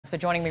But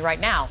joining me right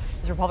now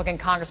is Republican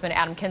Congressman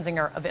Adam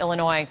Kinzinger of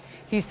Illinois.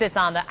 He sits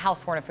on the House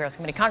Foreign Affairs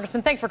Committee.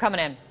 Congressman, thanks for coming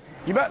in.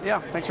 You bet. Yeah,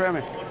 thanks for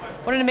having me.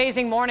 What an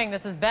amazing morning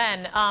this has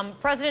been.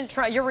 President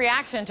Trump, your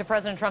reaction to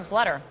President Trump's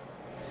letter?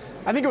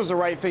 I think it was the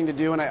right thing to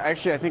do, and I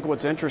think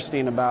what's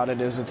interesting about it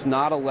is it's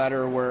not a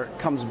letter where it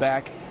comes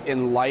back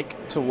in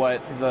like to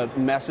what the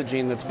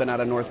messaging that's been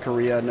out of North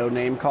Korea, no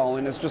name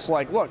calling. It's just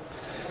like, look,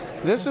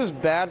 this is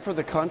bad for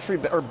the country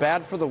or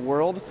bad for the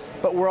world,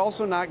 but we're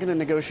also not going to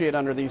negotiate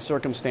under these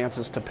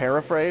circumstances. To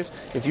paraphrase,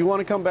 if you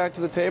want to come back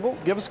to the table,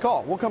 give us a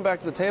call. We'll come back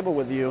to the table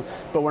with you,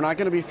 but we're not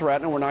going to be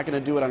threatened. We're not going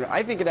to do it under.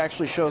 I think it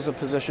actually shows a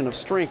position of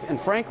strength, and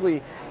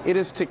frankly, it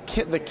is to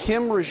the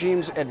Kim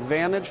regime's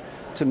advantage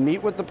to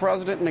meet with the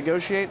president and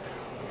negotiate.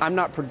 I'm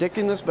not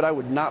predicting this, but I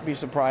would not be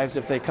surprised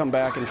if they come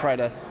back and try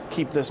to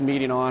keep this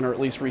meeting on or at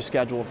least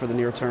reschedule for the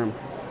near term.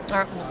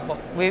 All right,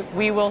 well,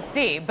 we will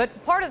see.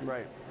 But part of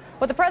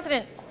what the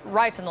president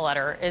writes in the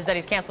letter is that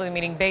he's canceling the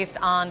meeting based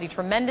on the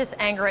tremendous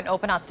anger and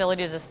open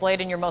hostilities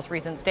displayed in your most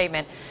recent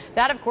statement.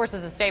 That, of course,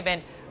 is a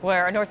statement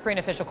where a North Korean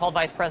official called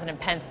Vice President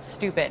Pence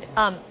stupid.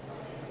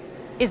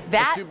 Is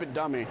that a stupid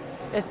dummy?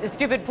 A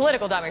stupid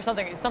political dummy or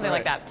something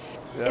like that.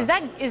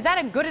 Yeah. Is that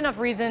a good enough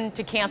reason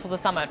to cancel the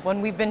summit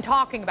when we've been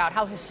talking about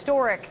how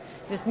historic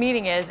this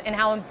meeting is and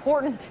how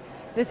important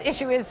this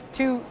issue is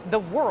to the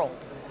world?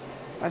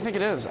 I think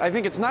it is. I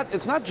think it's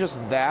not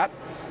just that.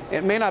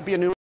 It may not be a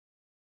new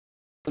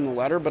in the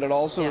letter, but it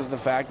also is the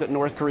fact that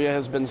North Korea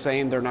has been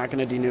saying they're not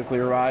going to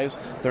denuclearize.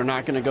 They're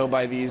not going to go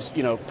by these,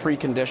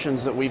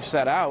 preconditions that we've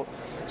set out.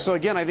 So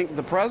again, I think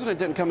the president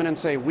didn't come in and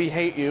say, we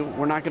hate you,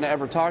 we're not going to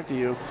ever talk to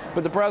you.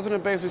 But the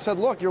president basically said,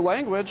 look, your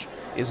language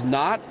is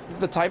not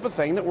the type of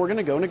thing that we're going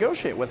to go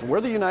negotiate with. We're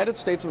the United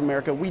States of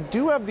America. We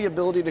do have the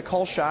ability to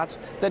call shots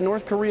that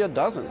North Korea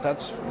doesn't.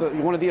 That's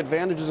one of the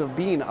advantages of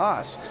being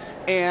us.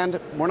 And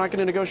we're not going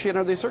to negotiate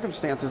under these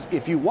circumstances.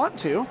 If you want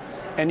to,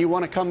 and you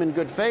want to come in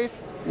good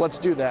faith, let's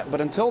do that.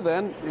 But until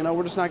then, we're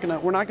not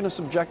going to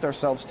subject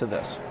ourselves to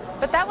this.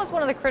 But that was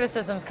one of the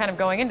criticisms kind of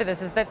going into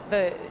this, is that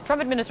the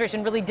Trump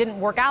administration really didn't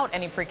work out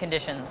any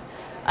preconditions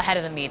ahead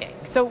of the meeting.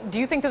 So do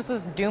you think this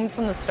was doomed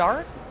from the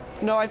start?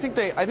 No, I think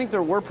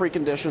there were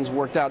preconditions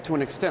worked out to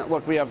an extent.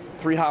 Look, we have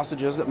 3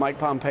 hostages that Mike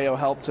Pompeo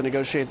helped to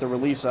negotiate the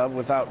release of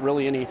without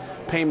really any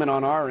payment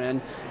on our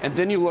end. And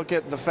then you look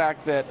at the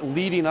fact that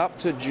leading up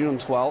to June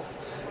 12th,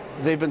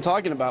 they've been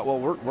talking about, well,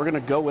 we're going to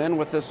go in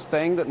with this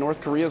thing that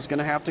North Korea is going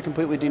to have to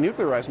completely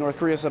denuclearize. North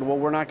Korea said, well,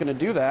 we're not going to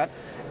do that.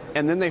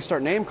 And then they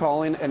start name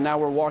calling, and now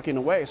we're walking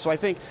away. So I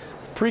think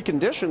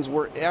preconditions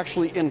were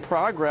actually in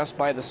progress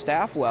by the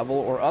staff level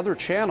or other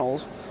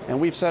channels, and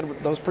we've said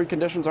those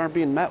preconditions aren't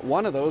being met.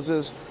 One of those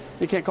is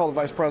you can't call the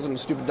vice president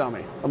a stupid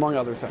dummy, among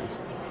other things.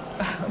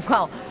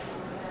 Well,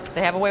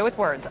 they have a way with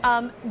words.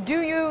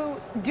 Do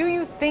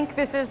you think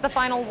this is the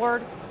final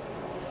word?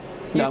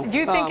 No. Do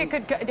you think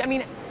it could? I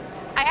mean,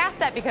 I ask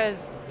that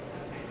because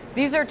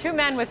these are 2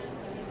 men with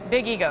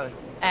big egos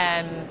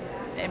and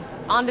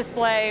on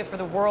display for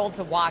the world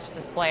to watch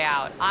this play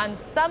out. On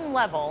some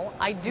level,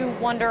 I do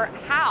wonder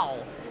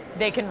how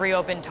they can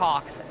reopen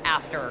talks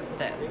after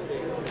this.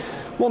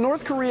 Well,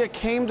 North Korea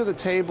came to the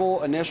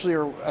table initially,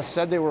 or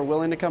said they were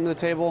willing to come to the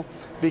table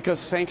because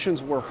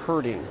sanctions were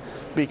hurting,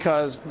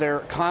 because their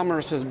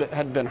commerce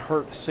had been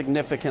hurt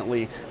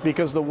significantly,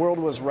 because the world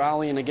was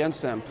rallying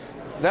against them.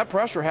 That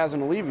pressure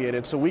hasn't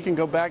alleviated, so we can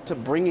go back to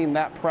bringing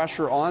that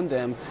pressure on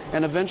them,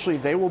 and eventually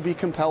they will be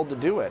compelled to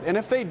do it. And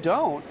if they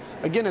don't,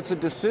 again, it's a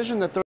decision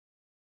that the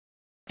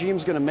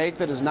regime's going to make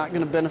that is not going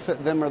to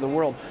benefit them or the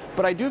world.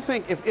 But I do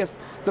think if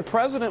the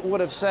president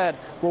would have said,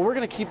 well, we're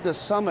going to keep this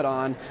summit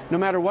on, no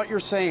matter what you're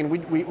saying,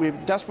 we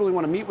desperately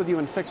want to meet with you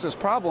and fix this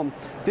problem,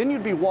 then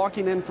you'd be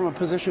walking in from a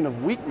position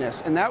of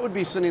weakness, and that would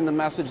be sending the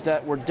message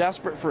that we're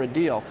desperate for a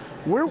deal.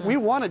 We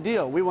want a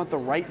deal. We want the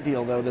right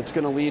deal, though, that's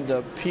going to lead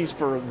to peace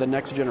for the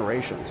next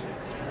generations.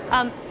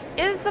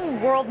 Is the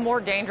world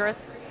more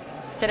dangerous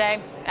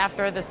today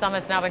after the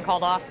summit's now been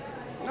called off?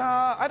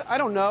 I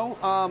don't know.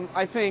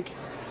 I think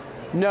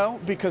no,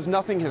 because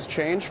nothing has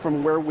changed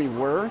from where we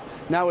were.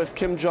 Now, if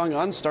Kim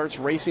Jong-un starts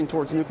racing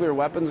towards nuclear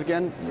weapons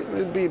again,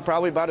 it'd be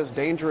probably about as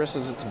dangerous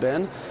as it's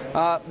been.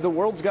 The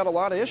world's got a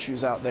lot of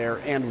issues out there,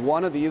 and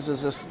one of these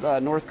is this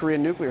North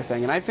Korean nuclear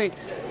thing. And I think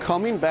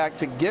coming back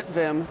to get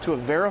them to a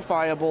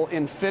verifiable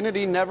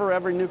infinity, never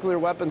ever nuclear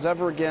weapons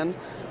ever again,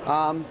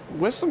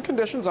 with some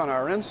conditions on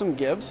our end, some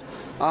gives,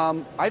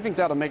 I think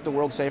that'll make the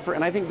world safer,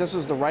 and I think this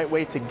is the right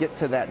way to get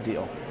to that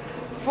deal.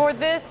 For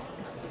this,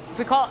 if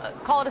we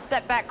call it a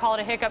setback, call it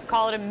a hiccup,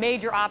 call it a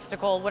major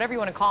obstacle, whatever you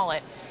want to call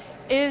it,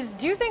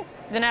 do you think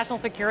the National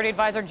Security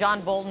Advisor,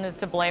 John Bolton, is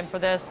to blame for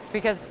this?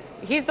 Because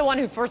he's the one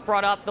who first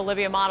brought up the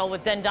Libya model,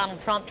 which then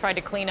Donald Trump tried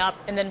to clean up,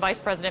 and then Vice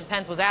President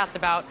Pence was asked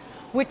about,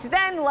 which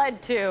then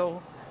led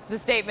to the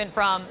statement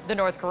from the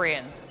North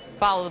Koreans.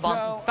 Follow the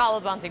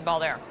bouncing ball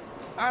there.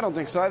 I don't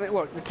think so. I think,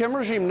 look, the Kim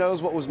regime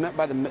knows what was meant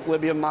by the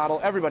Libya model.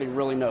 Everybody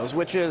really knows,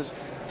 which is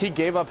he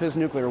gave up his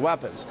nuclear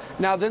weapons.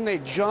 Now, then they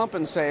jump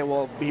and say,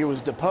 well, he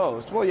was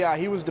deposed. Well, yeah,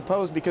 he was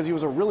deposed because he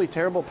was a really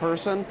terrible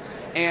person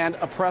and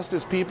oppressed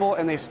his people,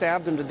 and they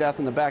stabbed him to death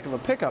in the back of a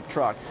pickup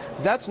truck.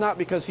 That's not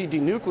because he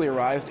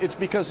denuclearized. It's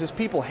because his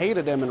people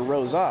hated him and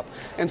rose up.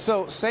 And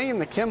so saying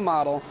the Kim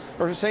model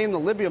or saying the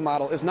Libya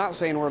model is not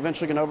saying we're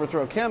eventually going to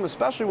overthrow Kim,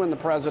 especially when the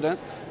president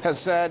has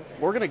said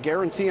we're going to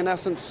guarantee, in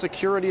essence,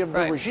 security of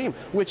the regime,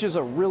 which is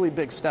a really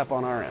big step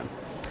on our end.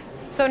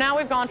 So now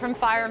we've gone from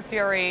fire and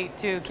fury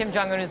to Kim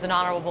Jong-un is an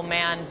honorable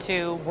man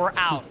to we're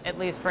out, at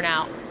least for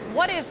now.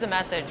 What is the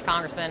message,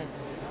 Congressman,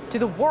 to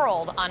the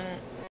world on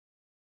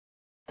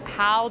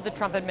how the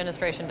Trump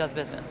administration does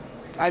business?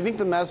 I think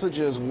the message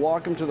is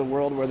welcome to the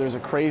world where there's a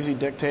crazy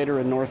dictator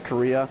in North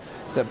Korea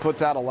that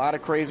puts out a lot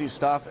of crazy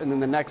stuff and then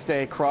the next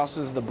day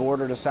crosses the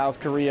border to South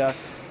Korea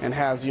and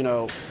has, you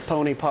know,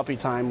 pony puppy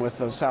time with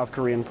the South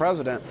Korean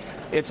president.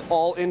 It's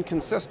all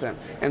inconsistent.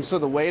 And so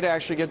the way to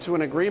actually get to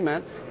an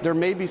agreement, there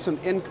may be some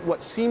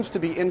what seems to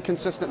be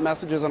inconsistent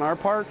messages on our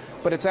part,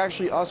 but it's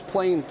actually us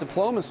playing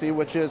diplomacy,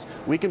 which is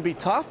we can be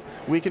tough,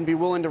 we can be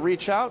willing to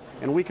reach out,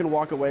 and we can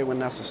walk away when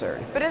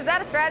necessary. But is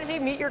that a strategy?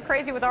 Meet your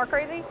crazy with our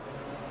crazy?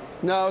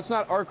 No, it's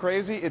not our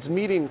crazy. It's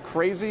meeting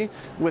crazy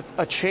with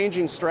a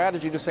changing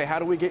strategy to say, how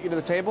do we get you to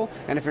the table?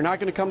 And if you're not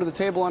going to come to the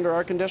table under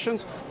our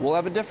conditions, we'll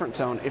have a different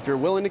tone. If you're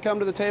willing to come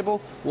to the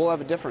table, we'll have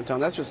a different tone.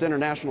 That's just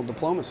international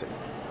diplomacy.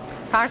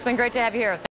 Congressman, great to have you here.